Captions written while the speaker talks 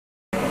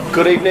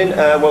Good evening,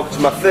 welcome to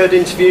my third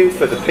interview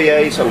for the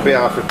PAs on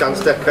behalf of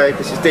Dance Decade.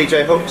 This is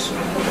DJ Hooks,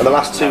 and the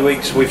last 2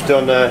 weeks we've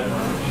done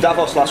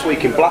Davos last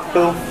week in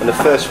Blackpool, and the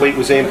first week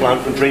was Ian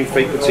Plant from Dream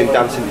Frequency and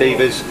Dancing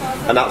Divas,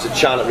 and that was at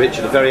Charlotte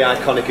Richard, a very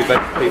iconic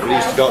event for people who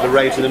used to go to the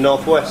raves in the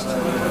northwest.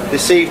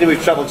 This evening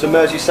we've travelled to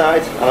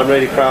Merseyside, and I'm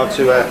really proud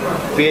to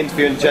be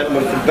interviewing a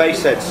gentleman from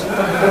Bassheads.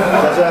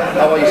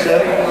 How are you, sir?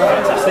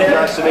 Fantastic.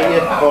 Nice to meet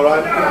you. All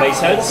right.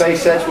 Bassheads.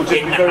 Bassheads. We'll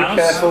just be very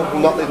careful.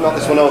 Not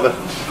this one over.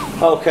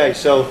 Okay,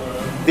 so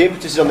the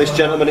impetus is on this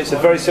gentleman. It's a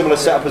very similar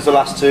setup as the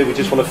last two. We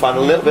just want to find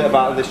a little bit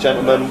about this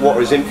gentleman, what are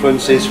his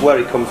influences, where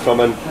he comes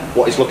from, and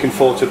what he's looking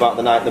forward to about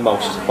the night the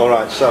most. All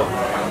right. So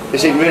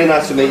it's been really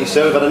nice to meet you,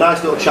 sir. We've had a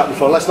nice little chat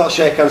before. Let's not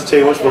shake hands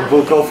too much, but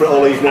we'll go for it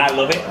all evening. I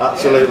love it.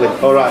 Absolutely.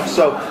 All right.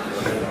 So,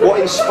 what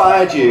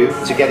inspired you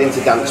to get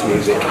into dance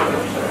music?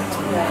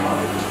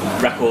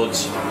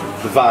 Records.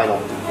 The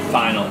vinyl.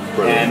 Vinyl.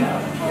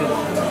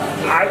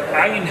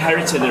 I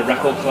inherited a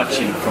record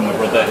collection from my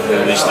brother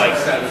who was like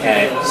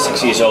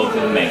 6 years older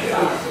than me,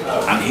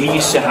 and he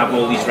used to have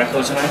all these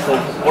records, and I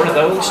thought, what are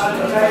those?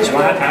 So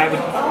I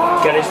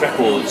would get his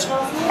records,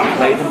 I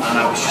played them, and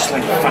I was just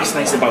like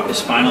fascinated about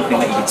this vinyl thing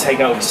that you could take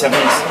out of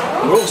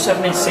 7-inch. They were all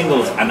 7-inch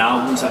singles and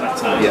albums at that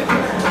time.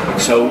 Yeah.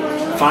 So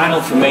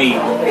vinyl for me,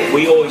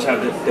 we always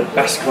had the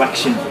best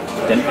collection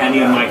than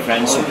any of my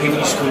friends. So people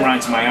used to come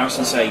around to my house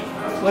and say,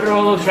 where are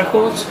all those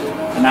records?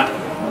 And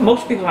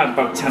most people had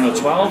about 10 or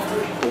 12,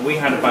 but we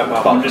had about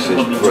 100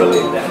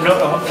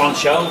 on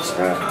shelves.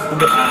 Yeah.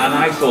 And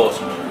I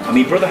thought, and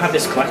my brother had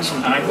this collection,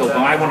 and I thought,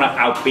 well, I want to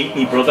outbeat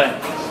my brother.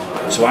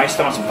 So I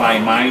started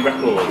buying my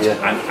records,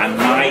 and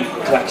my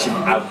collection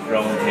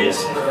outgrown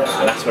his,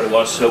 and that's what it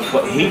was. So,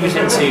 but he was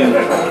into,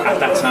 at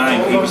that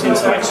time, he was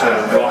into like sort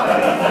of rock,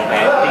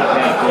 Deep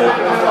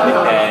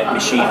Purple,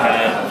 Machine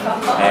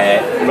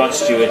Head, Rod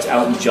Stewart,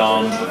 Elton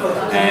John,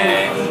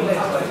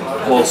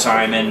 Paul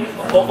Simon,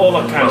 all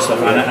that kind of stuff,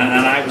 and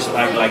I was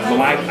like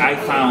well, I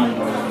found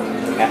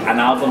an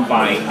album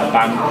by a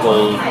band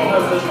called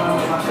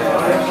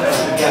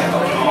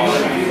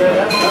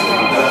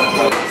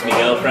it's my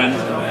girlfriend,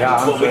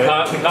 but we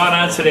can't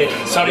answer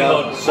it. Sorry,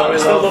 Lord. I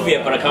still love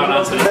you, but I can't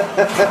answer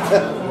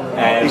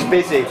it. He's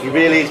busy. He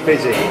really is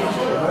busy.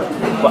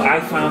 But I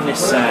found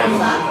this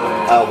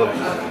album.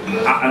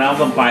 An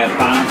album by a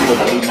band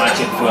called Blue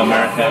Magic from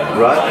America,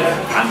 right?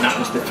 And that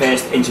was the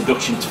first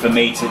introduction for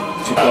me to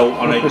go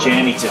on a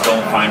journey to go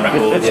and find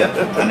records. Yeah.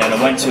 And then I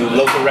went to a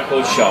local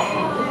record shop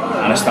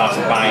and I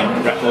started buying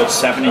records,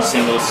 7-inch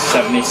singles,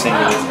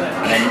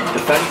 and then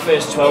the very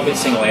first 12-inch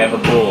single I ever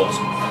bought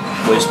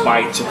was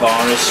by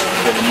Tavares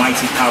called The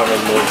Mighty Power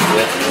of Love.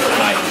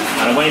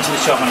 And I went into the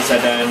shop and I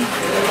said, can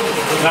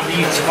I have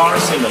the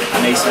Tavares single?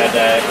 And they said,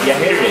 yeah,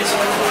 here it is.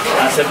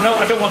 And I said, no,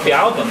 I don't want the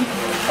album.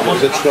 It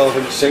was a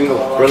 12-inch single.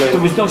 Brilliant.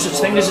 There was no such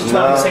thing as a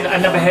 12-inch single. I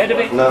never heard of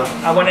it. No.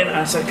 I went in and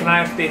I said, can I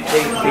have the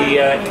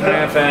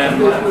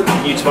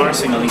new Tavares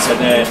single? And he said,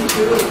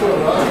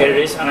 here it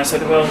is. And I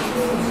said, well,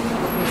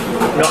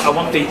 no,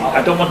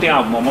 I don't want the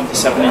album. I want the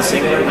 7-inch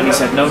single. And he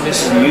said, no,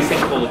 this is a new thing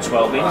called a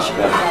 12-inch.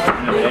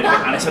 I never heard of it.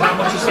 And I said, how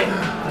much is it?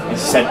 And he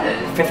said,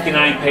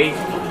 59p.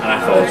 And I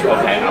thought,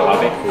 okay, I'll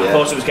have it. Yeah. I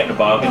thought I was getting a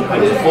bargain.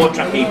 It was a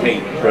 4-track EP,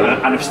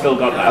 and I've still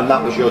got that. And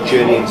that was your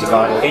journey into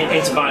vinyl?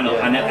 Into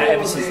vinyl, and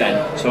ever since then.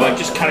 So I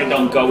just carried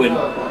on going.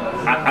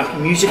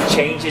 Music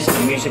changes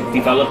and music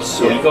develops,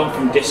 so you're going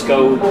from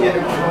disco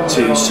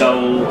to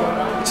soul,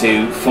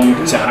 to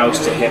funk, to house,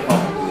 to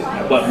hip-hop.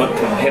 Well,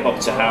 from hip-hop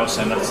to house,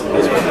 and that's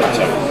what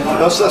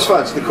that's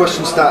fine. So the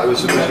question started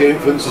was your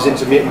influences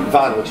into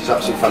vinyl, which is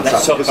absolutely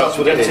fantastic, because that's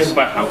what it is.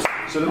 About house.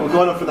 So we're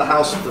going on from the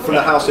house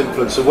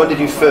influence. So when did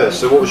you first?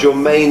 So what was your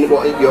main,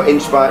 your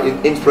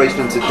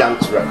inspiration into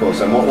dance records?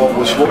 And what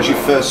was your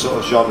first sort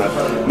of genre?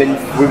 I mean,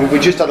 we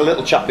just had a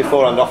little chat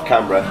beforehand off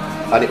camera,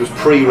 and it was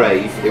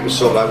pre-rave. It was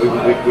sort of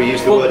like we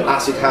used the word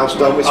acid house,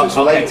 don't we? So it's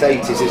late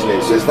 80s, isn't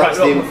it? So that's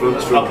the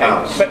influence from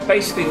house. But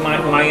basically, my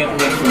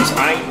influence.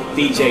 I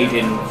DJ'd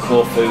in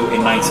Corfu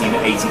in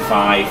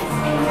 1985.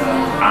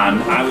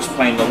 And I was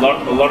playing a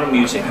lot of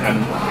music,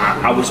 and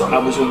I was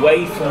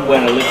away from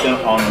where I lived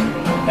on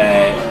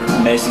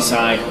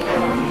Merseyside.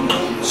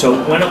 So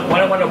when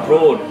I went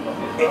abroad,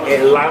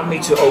 it allowed me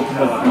to open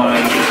up my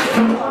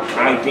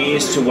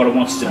ideas to what I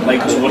wanted to play,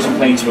 because I wasn't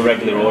playing to a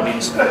regular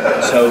audience.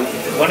 So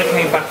when I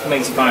came back from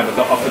 85, I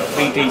got offered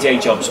 3 DJ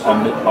jobs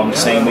on the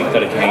same week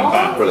that I came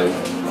back. Brilliant.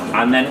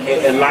 And then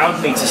it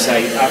allowed me to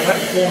say, I've had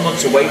 4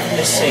 months away from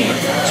this scene,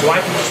 so I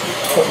can just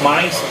put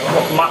my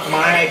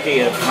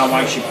idea of how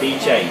I should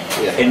DJ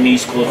in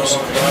these clubs.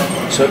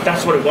 So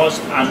that's what it was,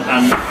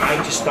 and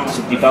I just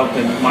started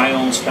developing my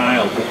own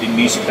style with the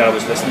music that I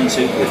was listening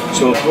to.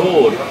 So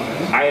abroad,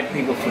 I had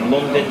people from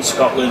London,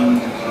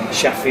 Scotland,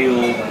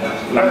 Sheffield,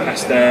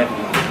 Lancaster,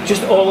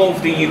 just all over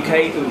the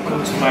UK who would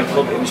come to my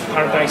club. It was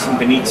Paradise in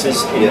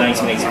Benitez in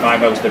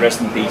 1985. I was the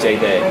resident DJ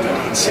there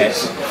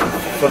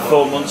for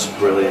 4 months.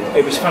 Brilliant.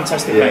 It was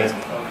fantastic, mate.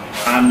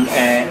 And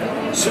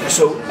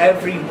So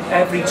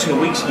every 2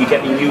 weeks you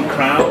get a new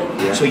crowd.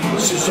 Yeah. So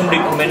somebody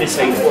come in and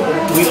say,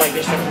 we like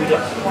this record, we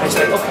like. I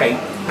say, okay,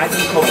 I can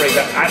incorporate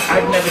that.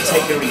 I'd never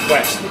take a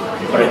request,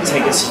 but I'd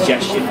take a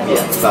suggestion.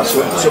 Yeah, that's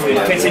what. So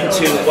it fits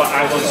into what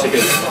I want to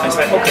do. I was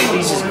like, okay,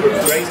 this is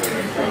great.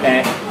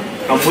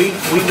 And we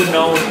were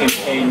known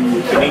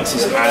in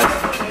Benitez as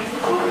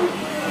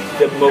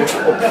the most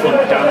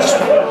upfront dance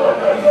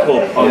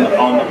club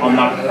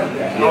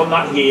on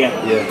that year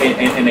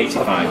in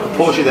 '85.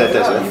 Pause you there,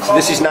 Desert. So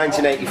this is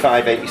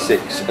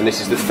 1985-86, and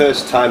this is the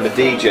first time the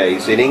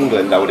DJs in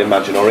England, I would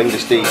imagine, or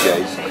English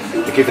DJs,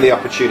 are given the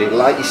opportunity,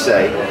 like you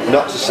say,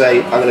 not to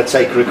say, I'm going to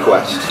take a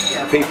request.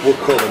 People will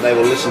come and they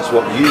will listen to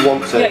what you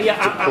want to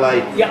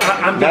play.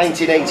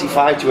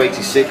 1985 to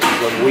 86 is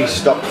when we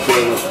stopped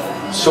being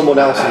someone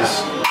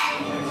else's,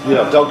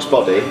 dog's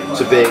body,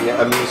 to being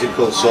a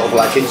musical sort of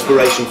like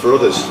inspiration for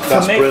others.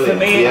 That's brilliant. For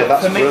me it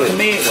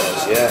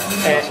was.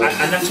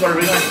 And that's what I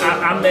realised.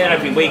 I'm there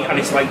every week, and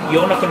it's like,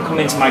 you're not going to come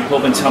into my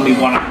club and tell me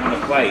what I'm going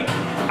to play.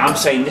 I'm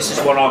saying this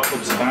is what our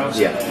club's about.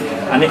 Yeah.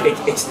 And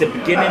it's the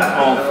beginning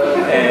of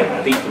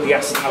the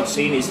acid house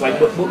scene. It's like,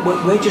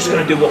 we're just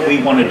going to do what we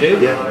want to do.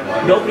 Yeah.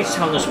 Nobody's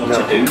telling us what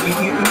to do.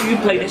 You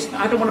play this,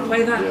 I don't want to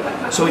play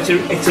that. So it's a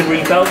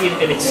rebellion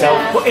in itself,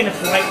 but in a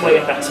polite way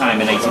at that time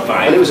in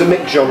 '85. And it was a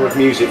mixed genre of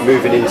music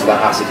moving into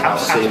that acid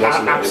house scene,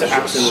 wasn't it?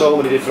 Absolutely. So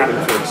many different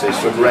influences,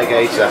 from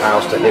reggae to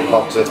house to hip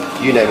hop to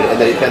you name it, and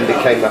then it then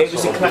became that. It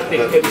was eclectic.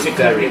 It was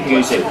eclectic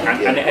music,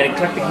 and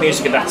eclectic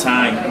music at that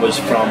time was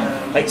from,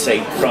 let's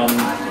say,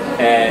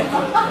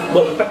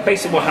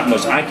 basically what happened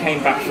was I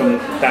came back from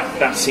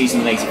that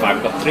season in '85.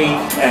 I got 3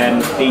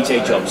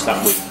 DJ jobs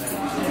that week.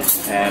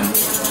 And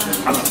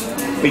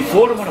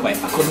before I went away,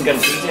 I couldn't get a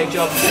DJ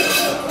job.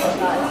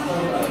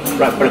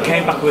 Right, but I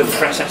came back with a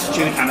fresh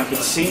attitude, and I could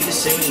see the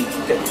scene.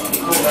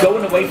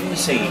 Going away from the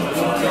scene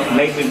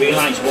made me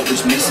realise what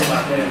was missing.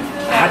 I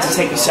had to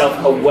take myself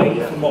away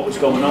from what was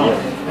going on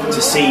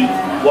to see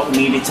what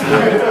needed to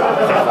happen.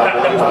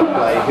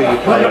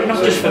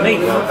 Not just for me,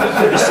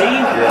 for the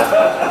scene.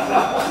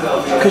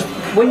 Because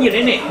when you're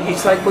in it,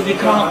 it's like, well,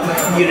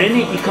 you're in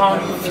it, you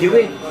can't view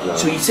it.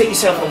 So you take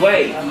yourself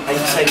away and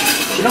you say,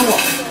 you know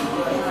what?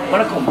 When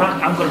I come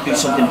back, I'm going to do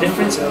something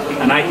different,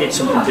 and I did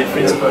something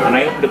different, and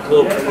I opened a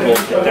club called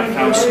the Deaf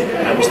House,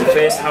 and it was the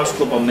first house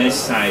club on this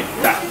side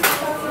that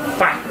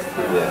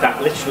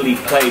literally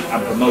played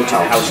and promoted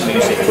house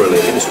music.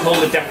 It was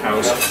called the Deaf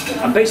House,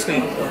 and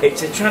basically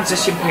it's a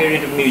transition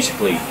period of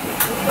musically,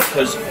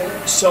 because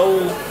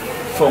soul,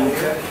 funk,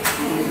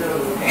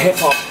 hip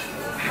hop,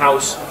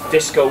 house,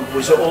 disco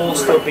was all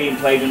still being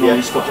played in all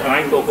these clubs, and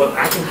I thought, well,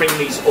 I can bring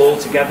these all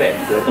together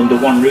under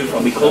one roof,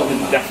 and we called it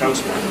the Deaf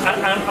House.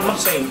 And I'm not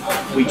saying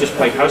we just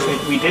played house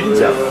music, we didn't,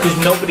 because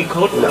nobody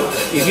could.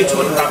 If you're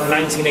talking about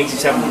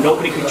 1987,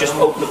 nobody could just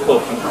open the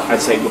club and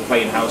say we're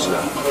playing house.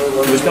 There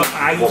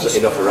wasn't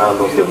enough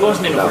around,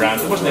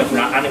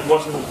 and it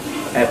wasn't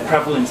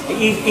prevalent.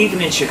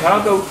 Even in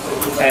Chicago,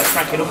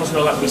 Frankie Knuckles and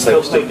all that, we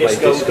still played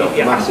disco.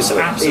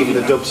 Massively. Even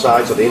the dub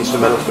sides or the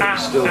instrumentals, but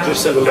still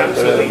just the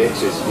early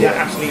mixes.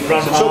 Absolutely.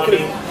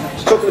 Talking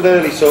of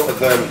early sort of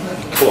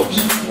clubs,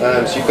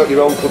 so you've got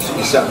your own clubs that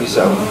you set up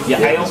yourself.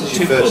 I own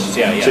 2 clubs.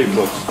 2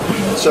 clubs.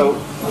 So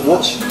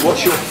what's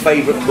your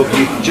favourite club?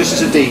 You just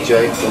as a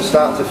DJ, from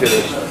start to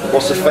finish,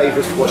 what's your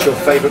favourite club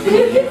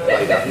you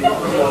played at?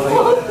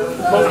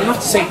 Well, I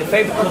have to say the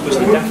favourite club was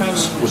the Deaf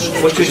House,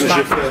 which was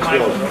your first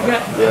one.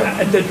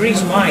 And the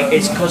reason why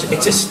is because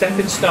it's a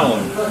stepping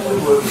stone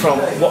from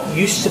what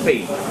used to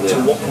be to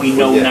what we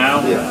know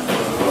now.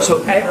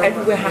 So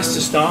everywhere has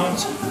to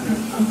start,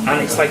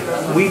 and it's like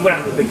we were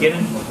at the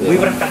beginning, we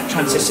were at that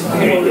transition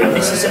period, and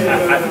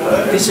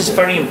this is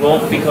very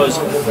important, because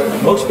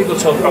most people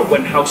talk about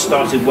when house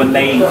started, when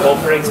they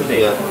incorporated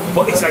it,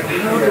 but it's like,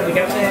 how did we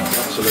get there?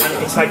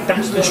 And it's like,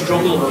 that's the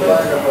struggle,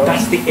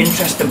 that's the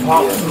interesting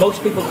part.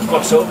 Most people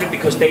gloss over it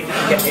because they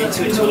didn't get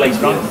into it until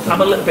later on.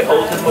 I'm a little bit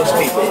older than most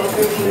people,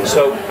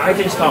 so I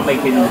didn't start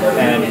making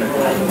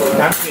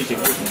dance music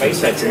with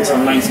Bassheads until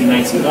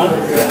 1991,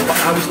 but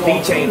I was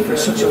DJing for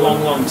such a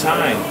long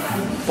time.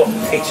 But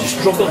it's a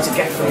struggle to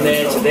get from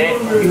there to there.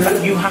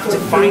 You have to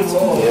fight.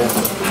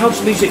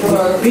 House music,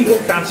 people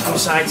dance from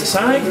side to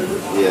side.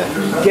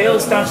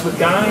 Girls dance with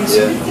guys.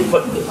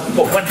 But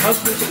when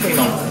house music came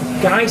on,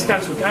 guys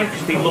dance with guys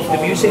because they love the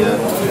music.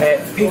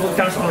 People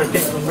dance on a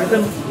different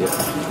rhythm.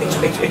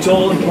 It's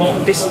all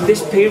important.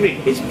 This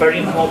period is very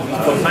important.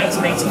 From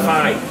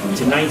 1985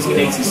 to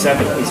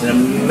 1987 is an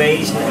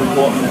amazing,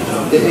 important.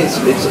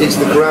 It's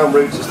the ground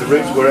roots. It's the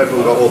roots where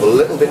everyone got all the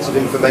little bits of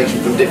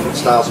information from different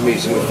styles of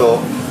music. And we thought,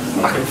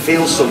 I can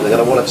feel something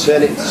and I want to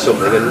turn it into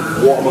something, and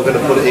what am I going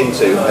to put it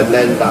into? And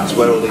then that's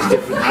where all these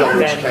different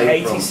genres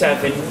came from.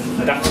 87,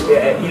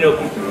 you know,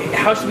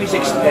 house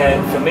music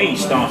for me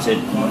started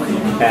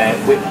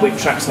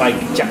with tracks like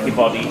Jack Your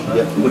Body,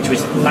 which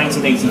was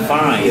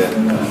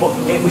 1985. But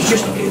it was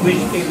just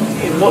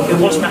it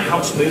wasn't a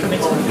house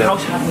movement.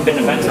 House hadn't been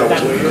invented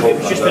then. It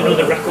was just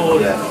another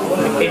record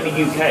in the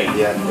UK.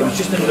 It was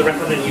just another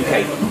record in the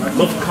UK.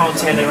 Love Can't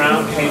Turn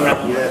Around came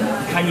around.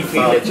 Can You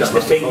Feel It? Just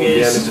the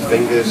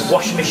Fingers.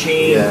 Washing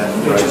Machine,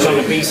 which was on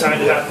the B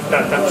side of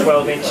that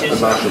 12 inches.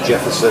 And Marshall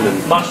Jefferson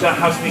and Marshall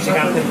House Music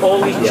Anthem.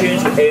 All these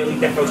tunes were early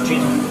Defos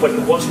tunes, but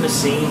it wasn't a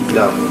scene.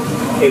 no.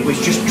 It was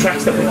just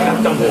tracks that we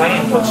kept on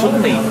playing, but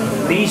suddenly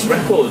these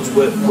records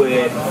were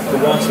the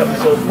ones that we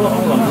thought, well,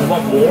 hold on, we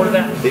want more of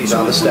that. These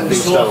are the stepping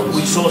stones.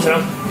 We sorted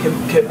out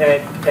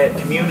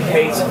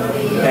Communicate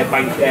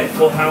by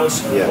Full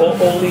House,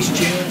 all these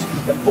tunes.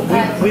 But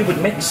we would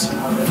mix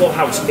Full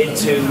House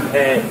into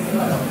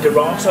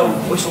Dorado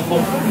Whistle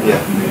Bump,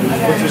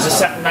 which was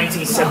a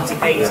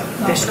 1978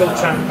 disco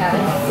track.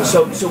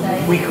 So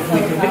we could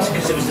mix it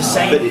because it was the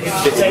same,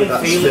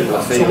 feeling.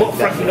 So what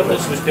Frankie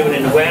Knuckles was doing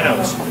in the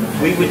warehouse,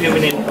 we were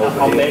doing it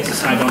on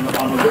Merseyside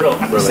on the Wirral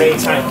at the same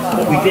time,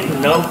 but we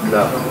didn't know.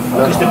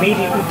 Because the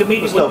media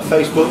There was no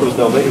Facebook, there was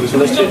no, it was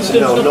literally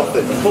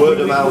nothing. Word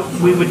of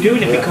mouth. We were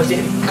doing it because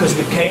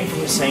we came from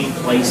the same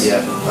place.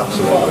 Yeah,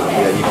 absolutely.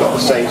 Yeah, you've got the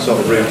same sort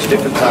of roots,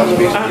 different types of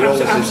music you all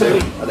listen to,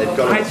 and they've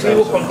got I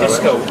grew up on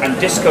disco, and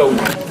disco,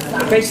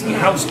 basically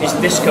house is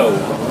disco.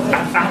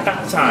 At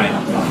that time,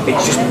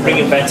 it's just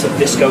reinvented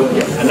disco,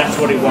 and that's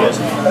what it was.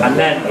 And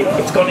then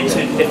it's gone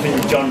into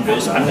different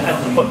genres, and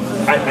what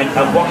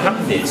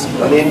happened is...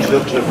 And the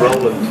introduction of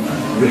Roland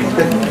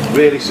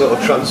really sort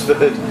of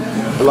transferred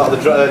a lot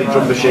of the early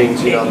drum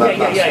machines, you know,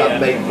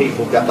 that made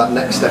people get that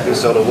next stepping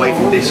stone away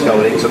from disco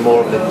and into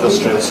more of an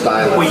industrial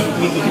style. Well,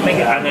 you can make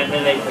it, and then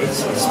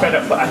it's sped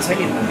up. But I tell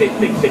you,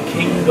 the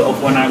king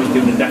of when I was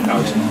doing the Death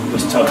House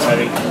was Todd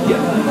Terry.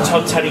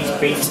 Todd Terry's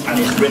beats and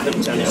his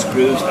rhythms and his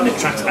grooves and the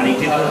tracks, and he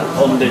did it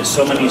under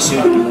so many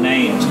pseudonym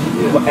names.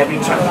 But every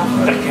track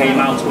that came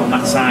out on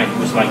that side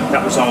was like,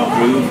 that was our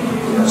groove.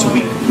 So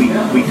we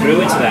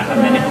grew into that,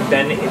 and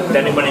then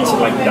it went into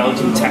like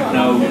Belgian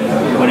techno,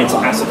 went into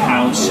acid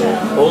house.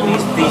 All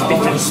these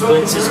different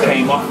splinters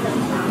came off,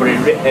 but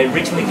it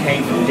originally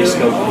came from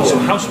disco. So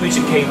house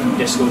music came from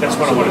disco. That's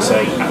what I want to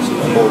say.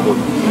 Absolutely. All good.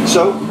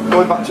 So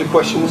going back to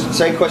questions,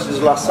 same questions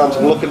as last time. So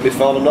I'm looking at my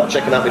phone. I'm not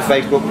checking out my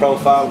Facebook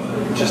profile.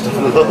 Just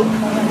having a look.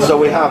 So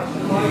we have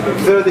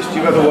furthest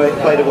you've ever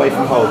played away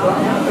from home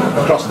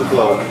across the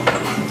globe.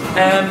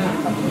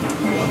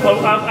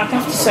 Well, I'd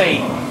have to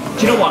say,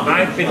 do you know what?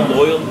 I've been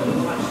loyal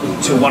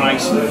to what I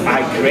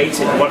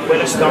created. When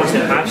I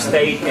started, I've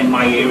stayed in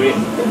my area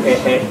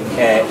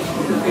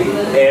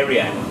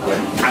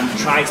and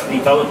tried to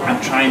develop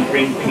and try and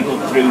bring people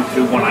through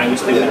what I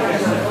was doing.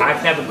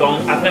 I've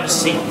never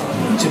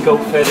seeked to go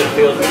further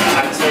afield.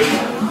 I'd say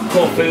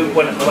Corfu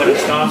when I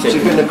started. So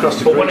you've been across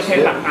the but when I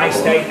came back, I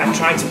stayed. I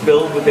tried to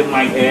build within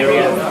my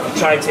area.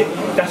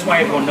 That's why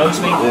everyone knows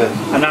me,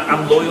 and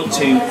I'm loyal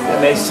to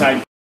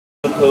Merseyside,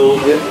 Liverpool,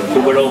 the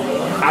Wirral.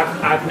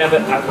 I've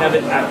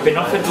been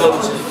offered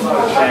loads of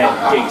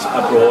gigs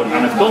abroad,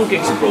 and I've done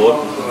gigs abroad.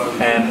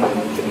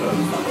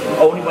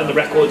 Only when the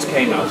records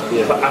came out,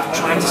 but I've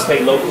tried to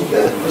stay local.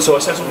 So I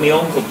set up my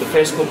own club. The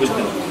first club was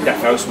the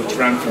Death House, which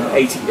ran from the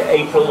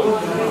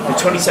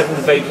 27th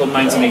of April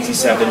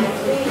 1987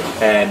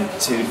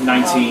 to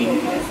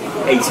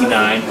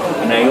 1989,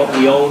 and I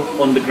opened my own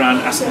underground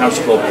acid house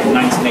club in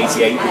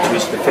 1988, which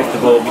was the 5th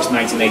of August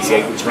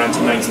 1988, which ran to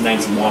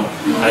 1991,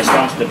 and I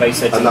started the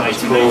Bassheads in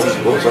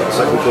 1990. What was that, the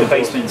second club? The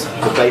Basement.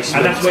 The Basement.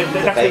 And that's where the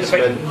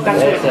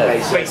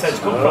Bassheads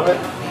come from.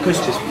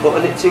 Just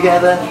putting it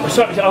together.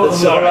 Sorry,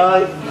 it's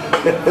alright.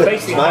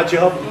 Basically, it's my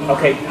job.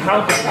 Okay,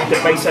 how the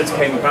Bassheads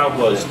came about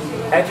was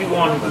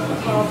everyone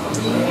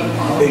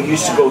who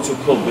used to go to a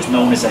club was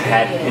known as a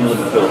head in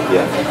Liverpool.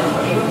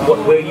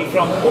 Where are you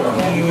from?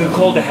 You were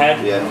called a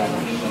head.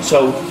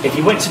 So if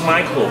you went to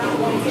my club,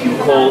 you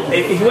were called.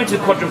 If you went to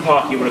the Quadrant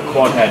Park, you were a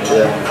quad head.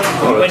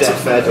 Or a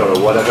deaf head, or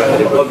whatever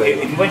head it would be.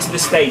 If you went to the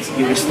States,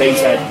 you were a state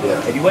head.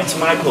 If you went to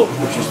my club,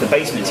 which was the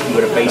Basement, you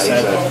were a bass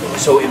head.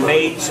 So it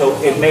made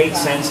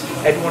sense.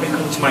 Everyone who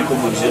came to my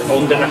club was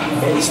under.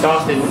 It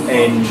started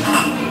in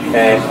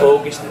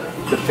August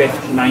the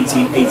 5th,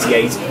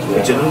 1988,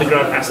 which is an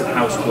underground acid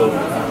house club,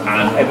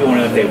 and everyone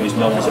in there was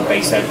known as a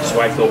bass head.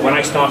 So I thought, when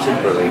I started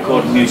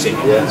recording music,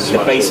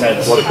 the bass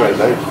heads. What a great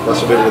name.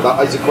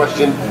 That is a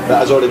question that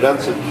has already been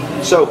answered.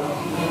 So,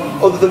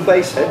 other than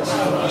Bassheads,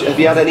 have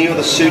you had any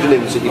other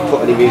pseudonyms that you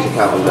put any music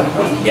out under?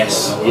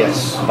 Yes.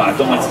 Yes. But I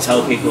don't like to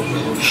tell people.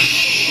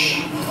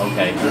 Shh.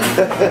 Okay.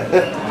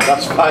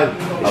 That's fine.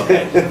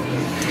 Okay.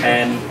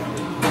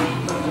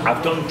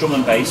 I've done drum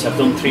and bass. I've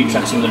done 3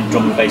 tracks in the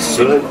drum and bass.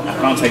 Brilliant. I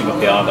can't tell you what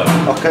they are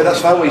though. Okay,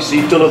 that's fine. So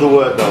you've done other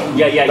work though.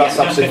 Yeah. That's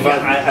absolutely fine.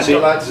 I So you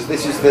like to,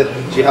 this is the.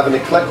 So you have an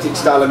eclectic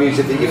style of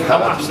music that you've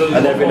had, absolutely.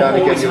 and every now and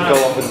again Always you'll have.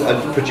 go off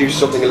and produce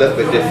something a little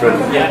bit different.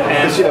 Yeah.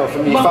 Because you know,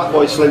 from your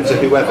Fatboy Slim to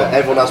whoever,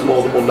 everyone has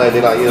more than one name.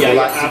 They like, you know, they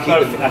like to I've keep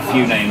got them. a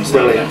few names.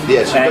 Brilliant.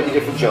 Yeah, so you've got your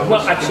different genres.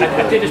 Well,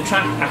 I did a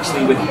track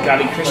actually with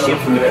Gary Christian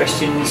from the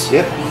Christians.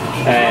 Yeah.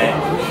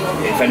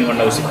 If anyone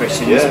knows the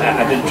Christians, Yeah.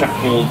 I did a track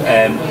called,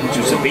 which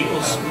was a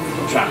Beatles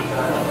track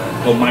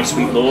called My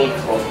Sweet Lord.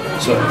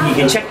 So you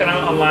can check that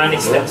out online.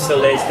 It's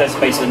still there. That's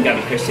based on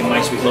Gary Christian,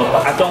 My Sweet Lord.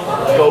 But I don't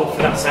go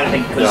for that side of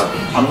thing because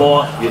I'm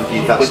more with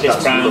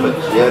this brand.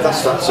 Yeah,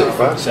 that's absolutely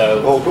fine.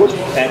 So all good.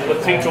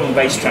 But 3 drum and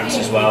bass tracks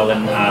as well,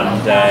 and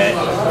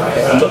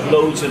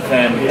loads of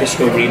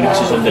disco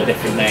remixes under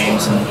different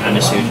names and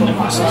a pseudonym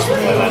and stuff like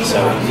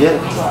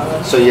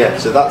that. So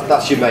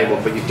that's your main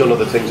one, but you've done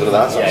other things under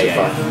that. That's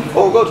absolutely fine.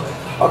 All good.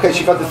 Okay, so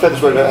you've had the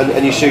feathers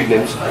and your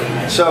pseudonyms.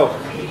 So.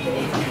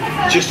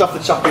 Just off the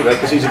top of your head,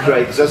 because these are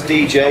great, because as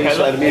DJs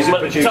and music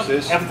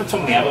producers... Have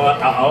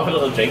I'll have a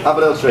little drink. Have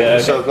a little drink. Yeah,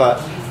 okay.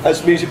 So,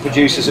 as music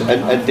producers and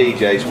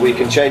DJs, we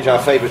can change our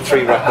favourite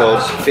 3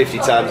 records 50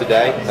 times a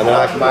day. And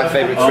my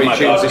favourite 3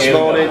 tunes this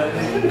morning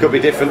could be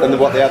different than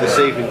what they are this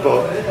evening.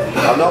 But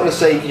I'm not going to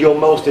say you're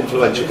most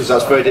influential, because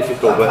that's very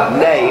difficult. But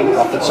name,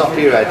 off the top of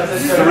your head,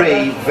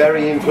 3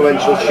 very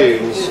influential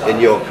tunes in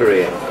your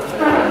career.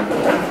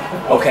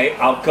 Okay,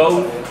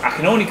 I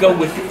can only go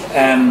with...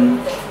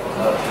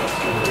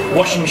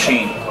 Washing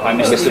Machine by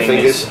Mr.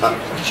 Fingers.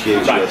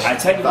 Huge, right, yes. I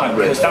tell you why,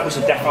 because that was a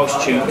Deaf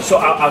House tune. So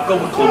I'll go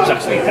with clubs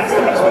actually. That's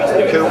the best way to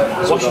do it. Cool.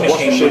 Washing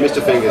Machine,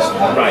 Mr. Fingers.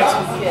 Right,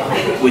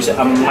 was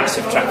a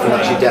massive track for me.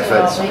 That's your Deaf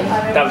Heads.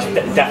 That was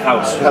Deaf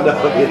House. I know,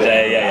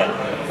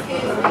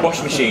 yeah.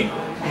 Washing Machine,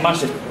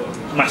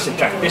 massive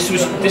track. This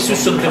was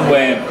something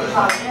where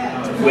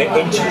we're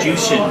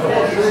introducing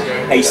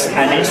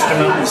an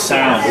instrumental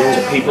sound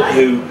to people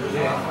who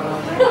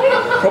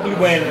probably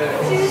weren't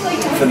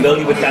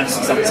familiar with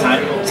dancing that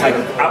type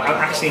of.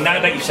 Actually,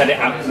 now that you've said it,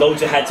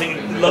 loads of tracks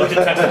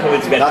are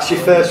coming together. That's your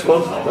first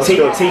one.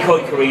 Tico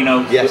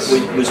Carino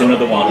was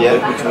another one,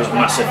 which was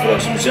massive for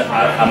us. It was a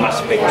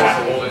massive big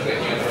track.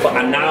 But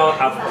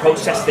I've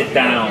processed it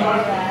down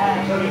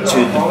to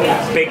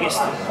the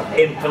biggest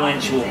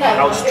influential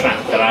house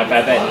track that I've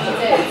ever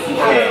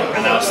heard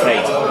in our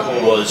state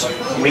was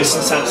Reese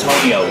and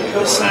Santonio,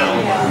 The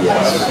Sound.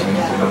 Yes.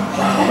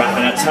 Right,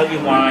 and I'll tell you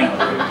why.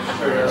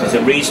 There's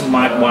a reason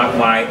why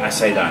I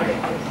say that.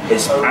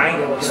 Is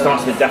I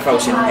started the Deaf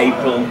House in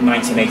April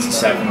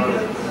 1987,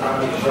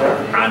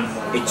 and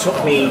it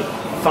took me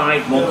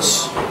 5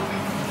 months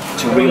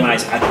to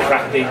realise I'd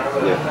cracked it.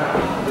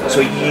 Yeah. So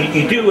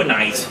you do a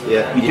night,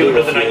 you do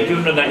another night,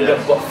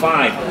 you've got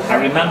 5. I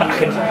remember, I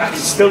can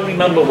still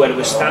remember where I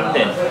was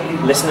standing,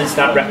 listening to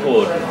that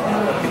record,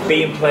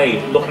 being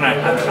played, looking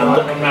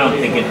around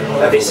thinking,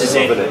 this is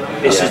it,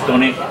 this has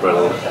done it.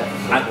 Brilliant.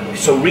 And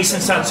so Reese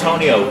and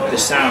Santonio, The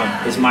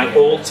Sound, is my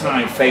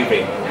all-time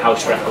favourite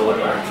house record.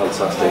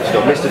 Fantastic.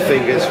 So Mr.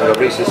 Fingers, we've got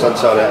Reese and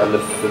Santonio, and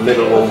the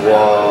middle one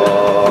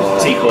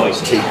was...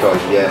 T-Coys.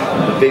 T-Coys, yeah.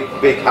 The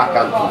big hack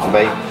anthem for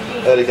me.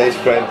 Early days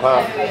of Graham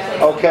Park.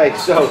 Okay,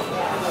 so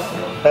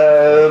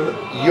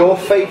your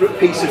favourite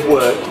piece of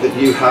work that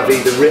you have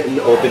either written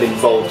or been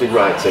involved in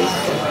writing?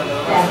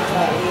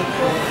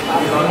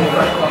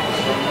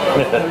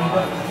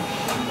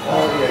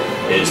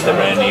 Is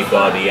there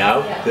anybody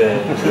out there?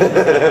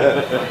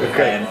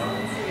 Okay.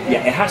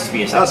 Yeah, it has to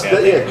be a that's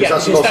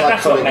the most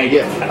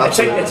iconic. I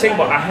tell you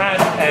what, I had.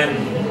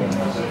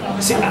 I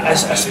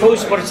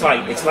suppose what it's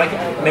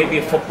like maybe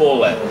a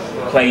footballer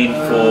playing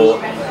for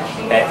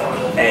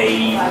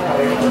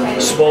a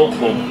small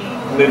club,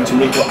 moving to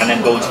Liverpool and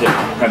then going to the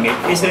Premier.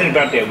 Is there any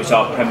bad day? Was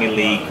our Premier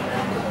League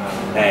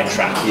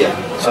track? Yeah.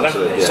 So that's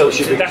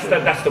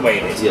the way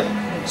it is.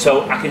 Yeah.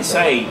 So I can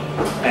say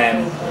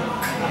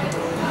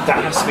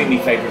that has to be my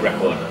favourite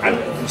record, and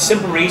the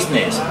simple reason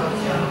is,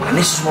 and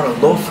this is what I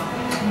love,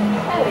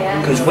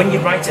 because when you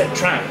write a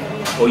track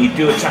or you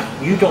do a track,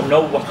 you don't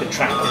know what the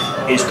track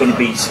is going to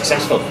be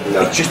successful.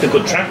 No. It's just a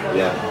good track.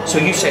 Yeah. So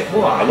you say,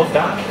 "Oh, I love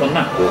that. I've done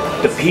that."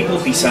 Yeah. The people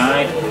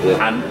decide,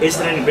 and Is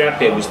There Any Bad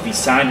Day was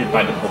decided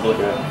by the public.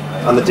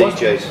 And the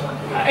DJs.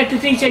 The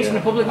DJs in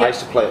the public. Yeah. I used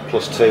to play at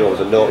 +2. I was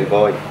a naughty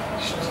boy.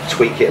 Just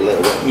tweak it a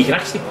little bit. You can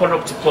actually put it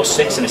up to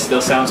 +6 and it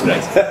still sounds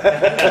great.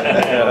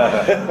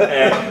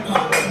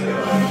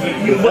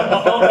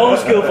 Old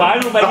school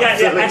vinyl, mate.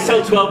 Yeah,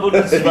 SL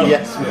 1200s as well.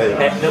 Yes,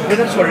 mate. No, but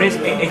that's what it is.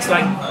 It's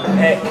like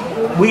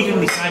we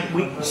didn't decide.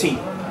 See,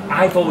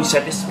 I've always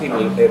said this to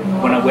people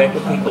when I work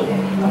with people: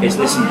 is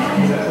listen,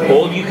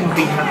 all you can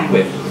be happy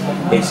with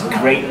is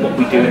create what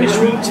we do in this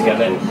room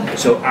together.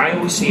 So I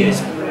always see it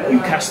as you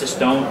cast a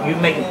stone, you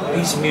make a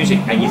piece of music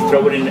and you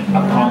throw it in a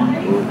pond,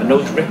 and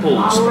those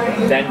ripples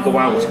then go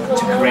out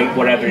to create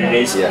whatever it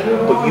is. Yeah.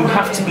 But you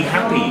have to be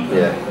happy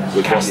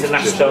casting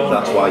that stone.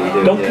 That's why you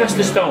do. Don't cast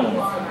a stone,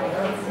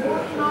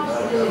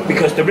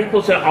 because the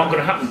ripples aren't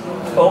going to happen.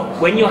 Oh,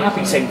 when you're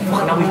happy saying,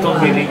 "Fuck, now we've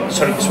done really,"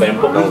 sorry for swearing,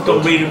 but we've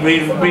done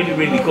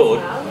really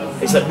good.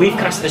 It's like we've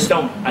cast the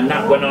stone, and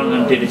that went on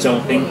and did its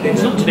own thing.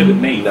 It's nothing to do with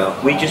me. No.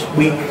 But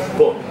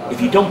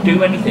if you don't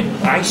do anything,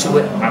 I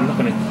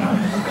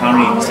can't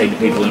even say the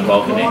people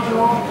involved in it,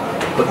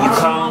 but you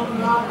can't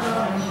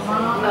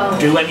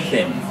do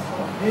anything.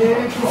 You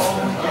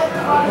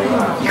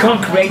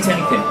can't create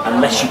anything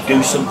unless you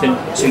do something.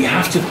 So you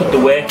have to put the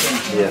work in.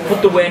 Yeah.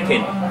 Put the work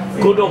in.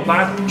 Good or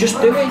bad,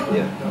 just do it.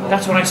 Yeah.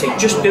 That's what I say.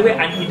 Just do it,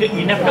 and you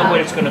never know where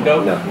it's going to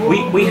go. No.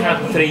 We had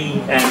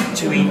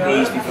two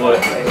EPs before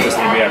this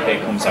Every Day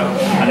comes out,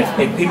 and if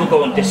people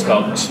go on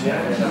Discogs, you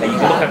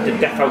can look at the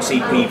Death House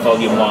EP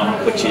Volume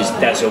 1, which is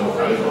Deso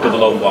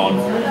 001.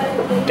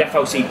 Death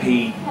House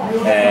EP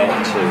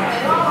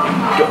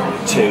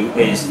 2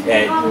 is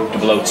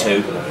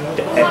 002.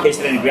 Is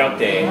There Anybody Out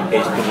There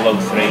is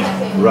 003.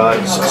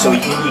 Right. So you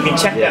can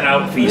check that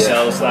out for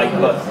yourselves. Like,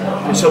 but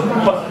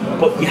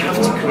you have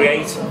to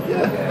create.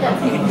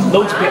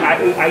 Loads of people.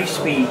 I used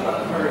to be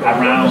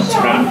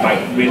surrounded by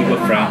really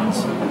good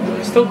friends.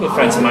 Still good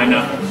friends of mine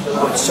now,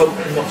 but so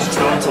much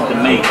talented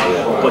than me.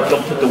 But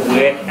don't put the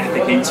work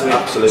ethic into it.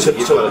 Absolutely.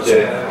 You've got to do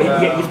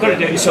it. You've got to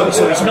do it. So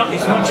it's not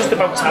just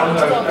about talent.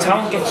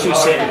 Talent gets you a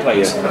certain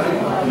place.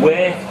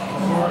 Work,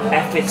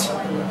 effort.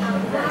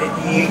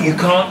 You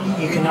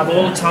can have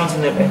all the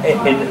talent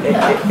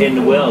in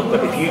the world,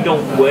 but if you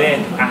don't work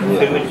at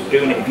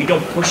doing it, if you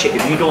don't push it,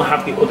 if you don't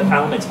have the other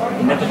elements,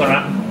 it's never going to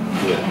happen.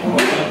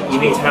 You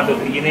need to have a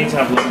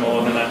little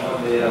more than that.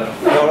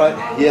 All right,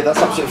 yeah, that's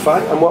absolutely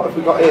fine. And what have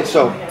we got here?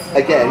 So,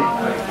 again,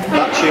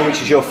 that tune,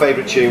 which is your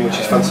favourite tune, which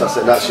is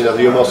fantastic, that's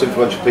your most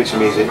influential piece of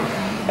music.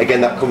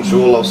 Again, that comes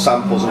through all those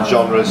samples and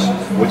genres.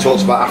 We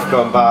talked about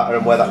Africa and Bata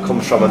and where that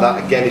comes from, and that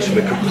again is from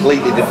a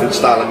completely different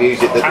style of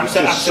music. That there's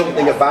just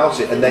something about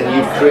it, and then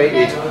you've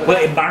created. Well,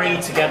 it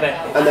married together.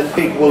 And then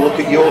people will look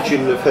at your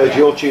tune and have heard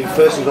your tune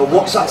first and go,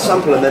 "What's that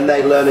sample?" And then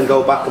they learn and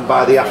go back and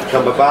buy the Africa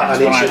and Bata,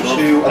 and it's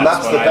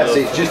that's the best.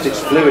 It's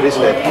fluid,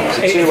 isn't it? It's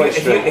a two-way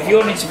street. If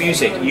you're into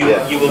music,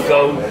 you will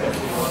go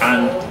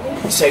and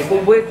say,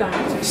 well, where'd that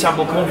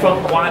sample come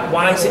from?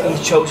 Why is it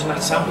he's chosen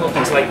that sample?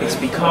 It's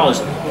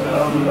because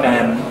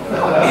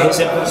his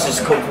influences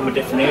come from a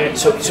different area.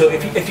 So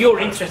if you're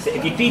interested,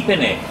 if you're deep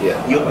in it,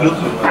 you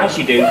as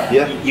you do,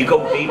 you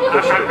go deep.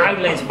 I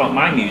learned about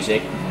my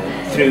music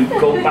through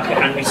going back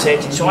and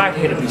researching. So I'd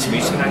hear a piece of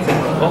music and I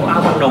think, oh, I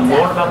want to know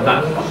more about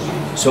that.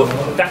 So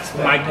that's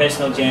my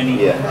personal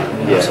journey.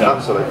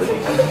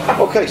 Absolutely.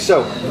 Okay,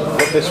 so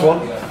with this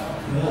one,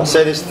 I'll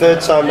say this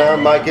third time now,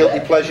 my guilty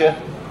pleasure.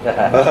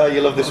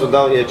 You love this one,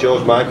 don't you?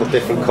 George Michael,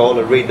 Different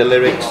Corner. Read the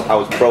lyrics. I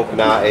was broken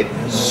hearted,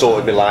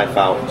 sorted my life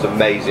out. It's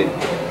amazing.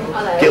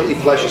 Guilty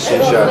pleasure,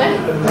 Sunshine.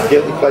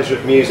 Guilty pleasure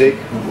of music.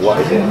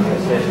 What is it?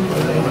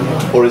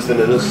 Or isn't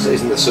there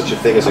such a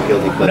thing as a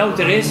guilty pleasure? No,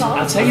 there is.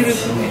 I'll tell you,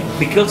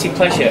 the guilty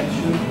pleasure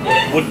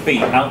would be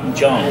Elton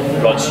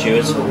John, Rod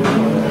Stewart.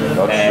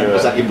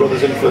 Was that your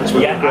brother's influence?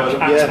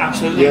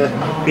 Absolutely.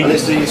 And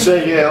you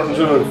say, Elton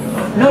John.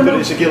 No,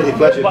 it's a guilty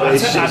pleasure, but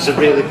it's a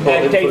really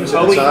important influence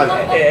at the time.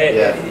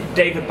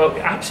 David Bowie,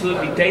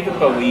 absolutely. David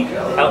Bowie,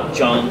 Elton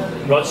John,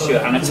 Rod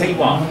Stewart, and I tell you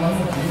what,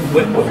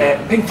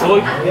 Pink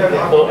Floyd,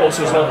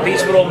 also as well.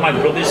 These were all my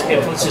brother's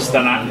influences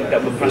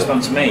that were passed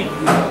on to me.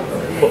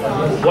 But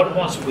what it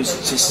was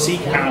to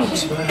seek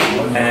out.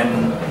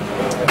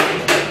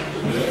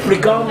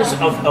 Regardless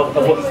of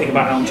what you think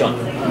about Elton John,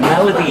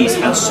 melodies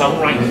and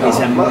songwriting is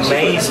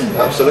amazing.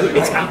 Absolutely,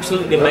 it's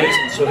absolutely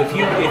amazing. So if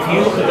you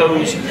look at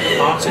those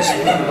artists,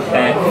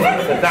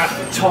 for that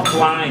top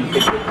line,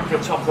 if you're looking for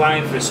a top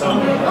line for a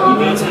song, you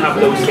need to have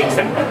those things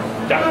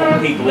that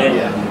hook people in.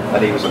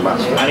 And he was a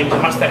master.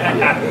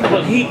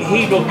 Well, he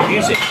wrote the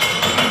music.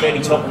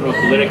 Bernie Taupin wrote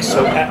the lyrics.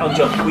 So Elton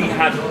John, we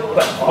had,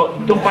 but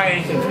don't buy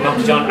anything from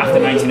Elton John after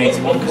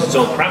 1981 because it's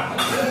all crap.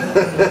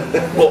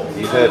 But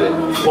you've heard it.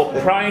 But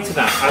prior to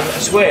that, I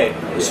swear,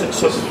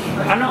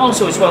 and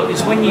also as well,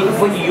 it's when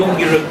you're young,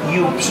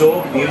 you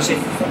absorb music.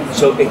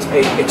 So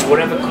it's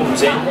whatever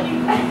comes in,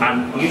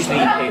 and usually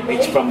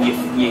it's from your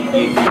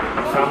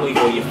family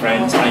or your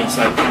friends,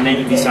 and then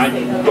you decide.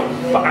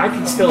 But I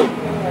can still.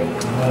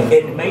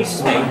 It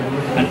amazes me,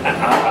 and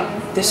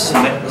this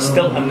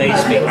still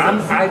amazes me.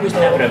 I was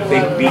never a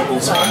big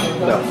Beatles fan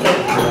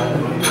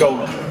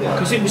growing up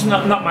because it was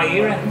not my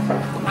era.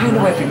 I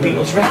know every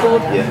Beatles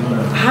record.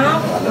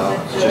 How?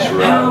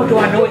 How do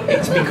I know it?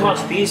 It's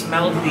because these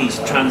melodies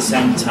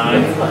transcend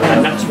time,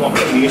 and that's what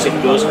music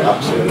does.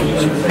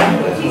 Absolutely.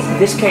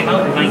 This came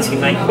out in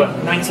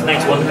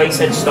 1991. They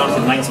said started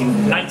in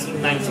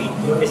 1990.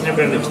 Isn't it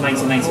brilliant? It was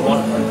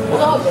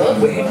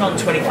 1991. We're hitting on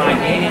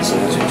 25 years,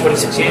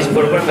 26 years,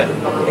 whatever.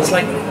 It's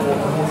like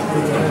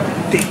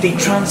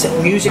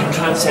music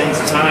transcends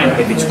time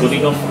if it's good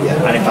enough,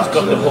 and if it's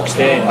got the hooks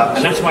there,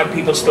 and that's why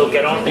people still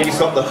get on. You've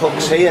got the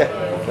hooks here.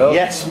 Oh.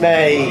 Yes,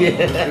 mate.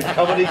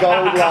 Comedy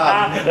gold,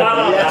 lad.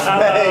 Yes,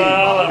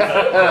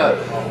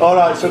 mate. All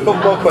right, so a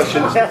couple more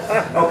questions.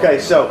 Okay,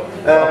 so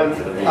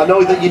I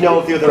know that you know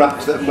of the other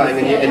acts that are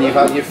playing, and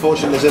you're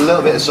fortunate. There's a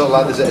little bit of sort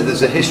of like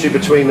there's a history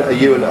between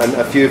you and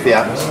a few of the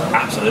acts.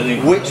 Absolutely.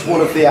 Which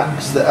one of the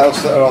acts that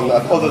are on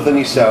there, other than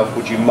yourself,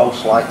 would you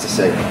most like to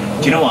see?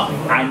 Do you know what?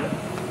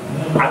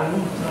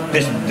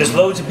 There's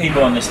loads of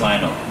people on this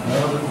lineup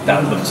that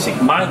I'd love to see.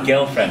 My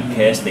girlfriend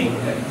Kirsty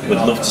would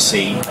love to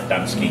see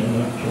Adamski,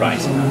 right?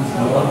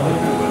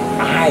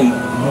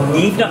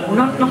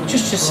 Not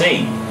just to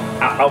see.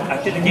 I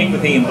did a gig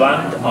with Ian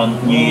Bland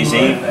on New Year's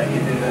Eve.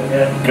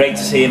 Great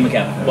to see him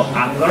again. But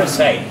I've got to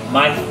say,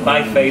 my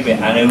favourite,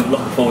 and I'm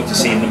looking forward to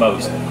seeing the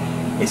most,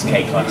 is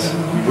K-Class.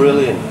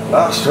 Brilliant.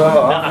 That's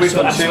right. We've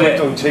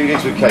done two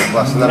gigs with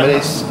K-Class, and I mean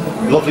it's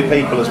lovely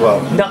people as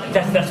well. No,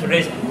 that's what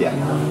it is. Yeah.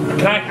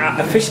 Can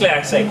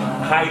I say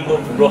I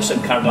love Russ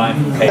and Caroline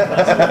from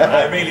K-Class.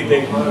 I really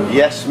do.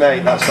 Yes,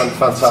 mate. That's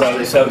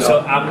fantastic. So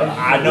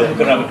I know we're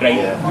going to have a great.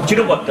 Yeah. Do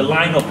you know what the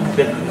lineup?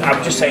 I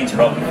was just saying to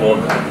Rob before.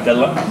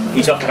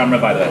 He's off camera,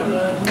 by the way.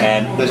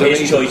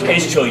 His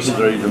choice.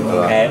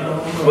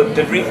 But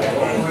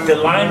the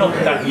lineup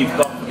that you've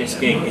got for this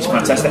gig is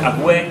fantastic. I've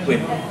worked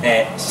with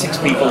 6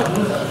 people,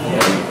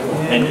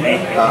 and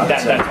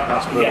that's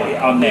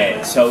on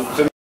there.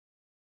 So.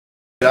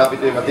 I'll be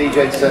doing my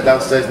DJing set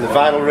downstairs in the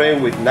vinyl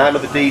room with 9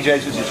 other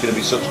DJs, which is going to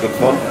be such good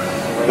fun.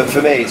 But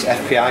for me, it's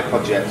FPI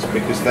projects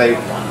because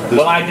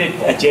Well, I did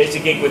a Jersey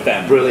gig with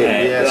them.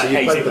 Brilliant, yeah. So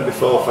you've played them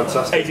before,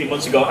 fantastic. 18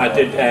 months ago, I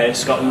did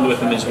Scotland with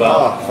them as well.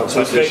 Oh,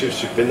 fantastic! So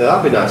you've been there.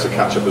 That'd be nice to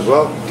catch up as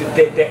well.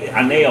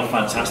 And they are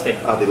fantastic.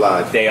 Are they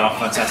live? They are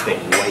fantastic.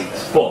 Wait,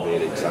 but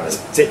really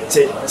excited.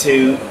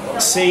 To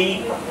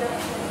see,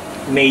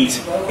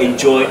 meet,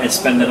 enjoy, and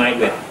spend the night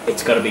with,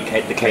 it's got to be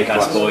the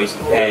K-Class boys.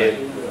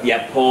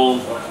 Yeah,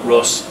 Paul,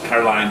 Russ,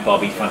 Caroline,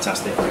 Bobby,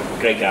 fantastic,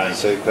 great guys.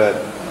 Superb.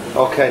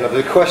 Okay, now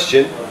there's a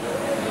question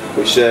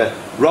which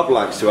Rob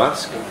likes to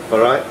ask. All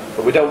right,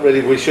 but we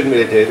shouldn't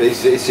really do it.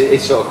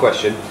 It's sort of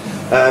question.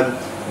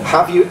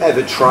 Have you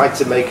ever tried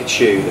to make a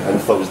tune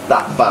and thought it was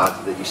that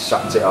bad that you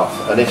sacked it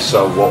off? And if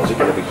so, what was it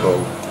going to be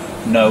called?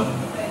 No.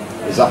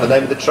 Is that the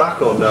name of the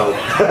track or no?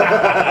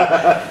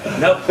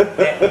 No,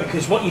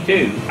 because what you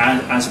do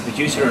as a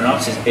producer and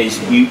artist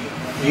is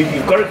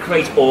you've got to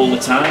create all the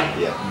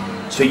time. Yeah.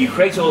 So you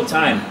create all the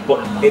time,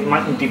 but it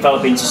might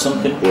develop into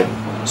something. Yeah.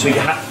 So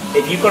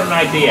if you've got an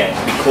idea,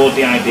 record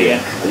the idea.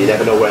 And you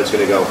never know where it's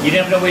going to go. You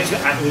never know where it's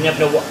going, and you never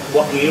know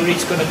what era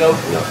it's going to go.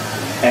 No.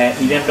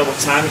 You never know what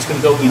time it's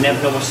going to go. You never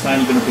know what style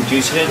you're going to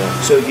produce it in.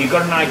 No. So if you've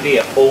got an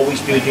idea,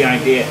 always do the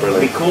idea,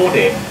 Brilliant. record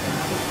it,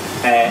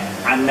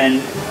 and then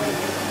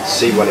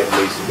see what it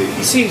needs to be.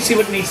 See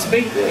what it needs to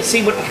be. Yeah.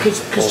 See what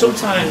because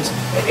sometimes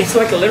it's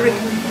like a lyric.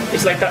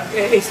 It's like that.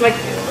 It's like.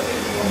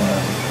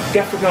 The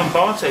African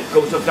Barter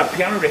goes up that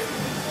piano riff.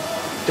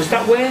 Does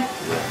that work?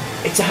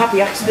 Yeah. It's a happy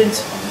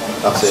accident.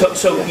 That's it.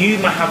 So you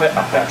might have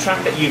a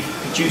track that you've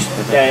produced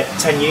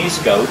 10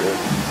 years ago,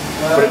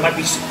 but it might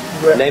be.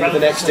 Name of the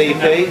next EP?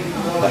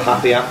 The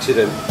Happy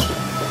Accident.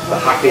 The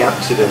Happy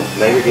Accident.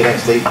 Name of your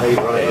next EP.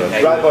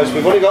 Right, boys.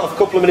 We've only got a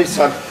couple of minutes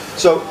time.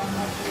 So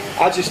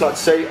I'd just like to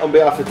say, on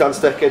behalf of Dance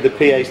Decade, the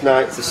PA's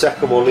night, it's the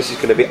second one. This is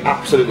going to be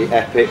absolutely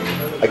epic.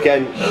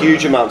 Again,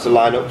 huge amounts of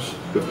lineups.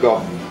 We've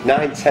got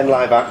 9, 10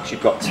 live acts,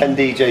 you've got 10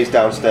 DJs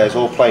downstairs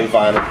all playing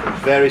vinyl,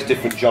 various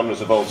different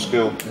genres of old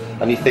school,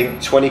 and you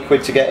think 20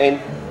 quid to get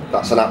in?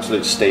 That's an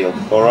absolute steal,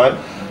 alright?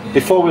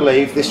 Before we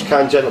leave, this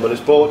kind gentleman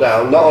has brought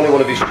down not only one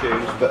of his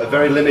tunes, but a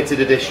very limited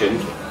edition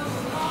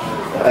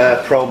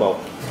promo,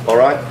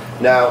 alright?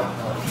 Now,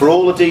 for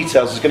all the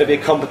details, there's going to be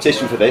a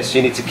competition for this.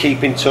 You need to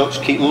keep in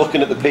touch, keep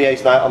looking at the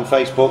PA's night on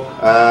Facebook,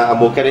 and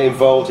we'll get it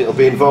involved. It'll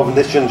be involving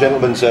this young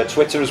gentleman's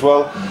Twitter as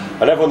well,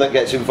 and everyone that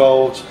gets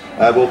involved,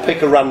 we'll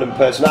pick a random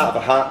person out of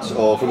a hat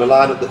or from a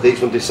lineup that these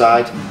will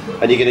decide,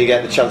 and you're going to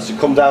get the chance to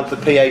come down to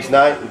the PA's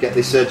night and get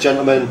this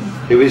gentleman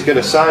who is going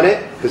to sign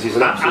it, because he's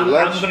an absolute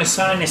legend. I'm going to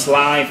sign this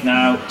live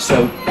now.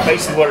 So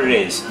basically what it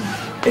is,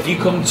 if you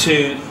come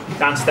to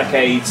Dance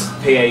Decade's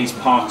PA's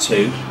Part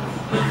 2,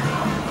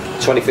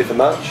 25th of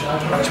March.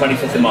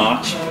 25th of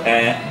March.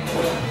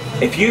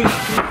 If you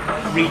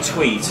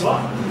retweet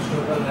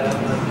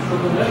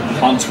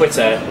on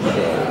Twitter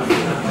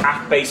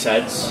at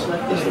Bassheads.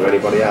 Is there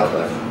anybody out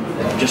there?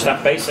 Just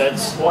at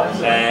Bassheads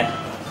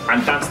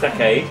and Dance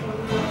Decade.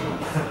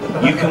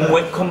 You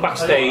can come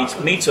backstage,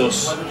 meet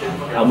us,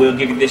 and we'll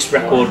give you this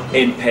record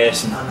in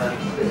person.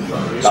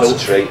 That's a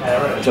treat.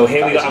 So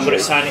here we go. I'm going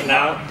to sign it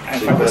now.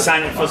 If I can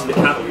sign it in front of the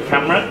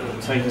camera,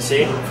 so you can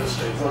see it.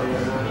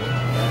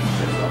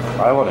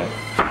 I want it.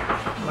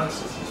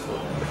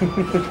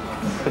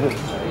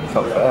 It's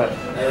not fair.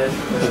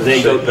 There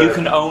you go. You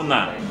can own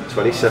that.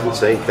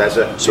 2017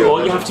 Desert. So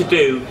all you have to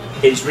do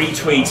is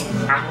retweet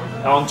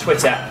on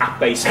Twitter at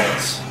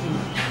Bassheads.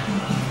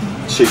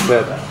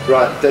 Superb.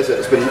 Right, Desert,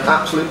 it's been an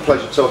absolute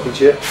pleasure talking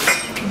to you.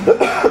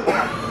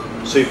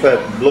 Superb.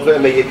 Love it to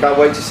meet you. Can't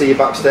wait to see you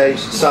backstage,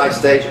 side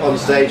stage, on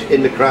stage,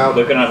 in the crowd.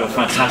 We're going to have a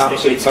fantastic.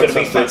 Absolutely it's going to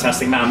be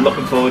fantastic, man. I'm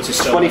looking forward to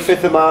so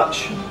 25th of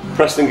March,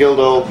 Preston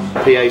Guildhall,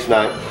 PA's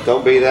night.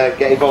 Don't be there.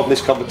 Get involved in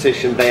this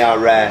competition. They are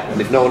rare,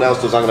 and if no one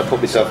else does, I'm going to put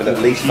myself in at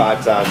least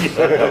 5 times.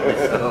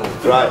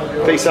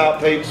 Right. Peace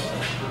out, peeps.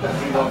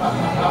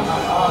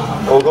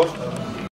 All good.